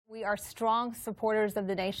we are strong supporters of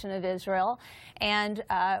the nation of Israel, and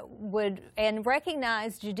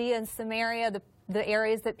recognize Judea and Samaria, the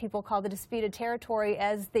areas that people call the disputed territory,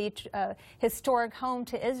 as the historic home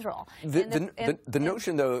to Israel. The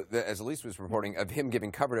notion, though, that, as Elise was reporting, of him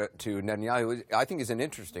giving cover to Netanyahu, I think is an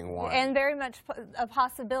interesting one. And very much a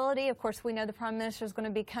possibility. Of course, we know the Prime Minister is going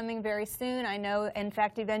to be coming very soon. I know, in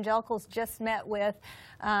fact, evangelicals just met with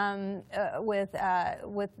the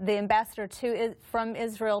ambassador from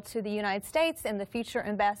Israel to the United States and the future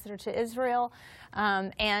ambassador to Israel,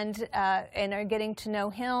 and are getting to know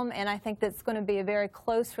him. And I think that's going to be a very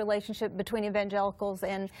close relationship between evangelicals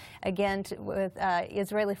and, again, with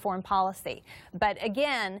Israeli foreign policy. But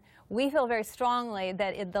again, we feel very strongly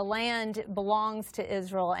that the land belongs to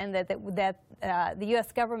Israel, and that the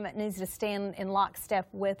U.S. government needs to stand in lockstep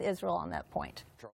with Israel on that point.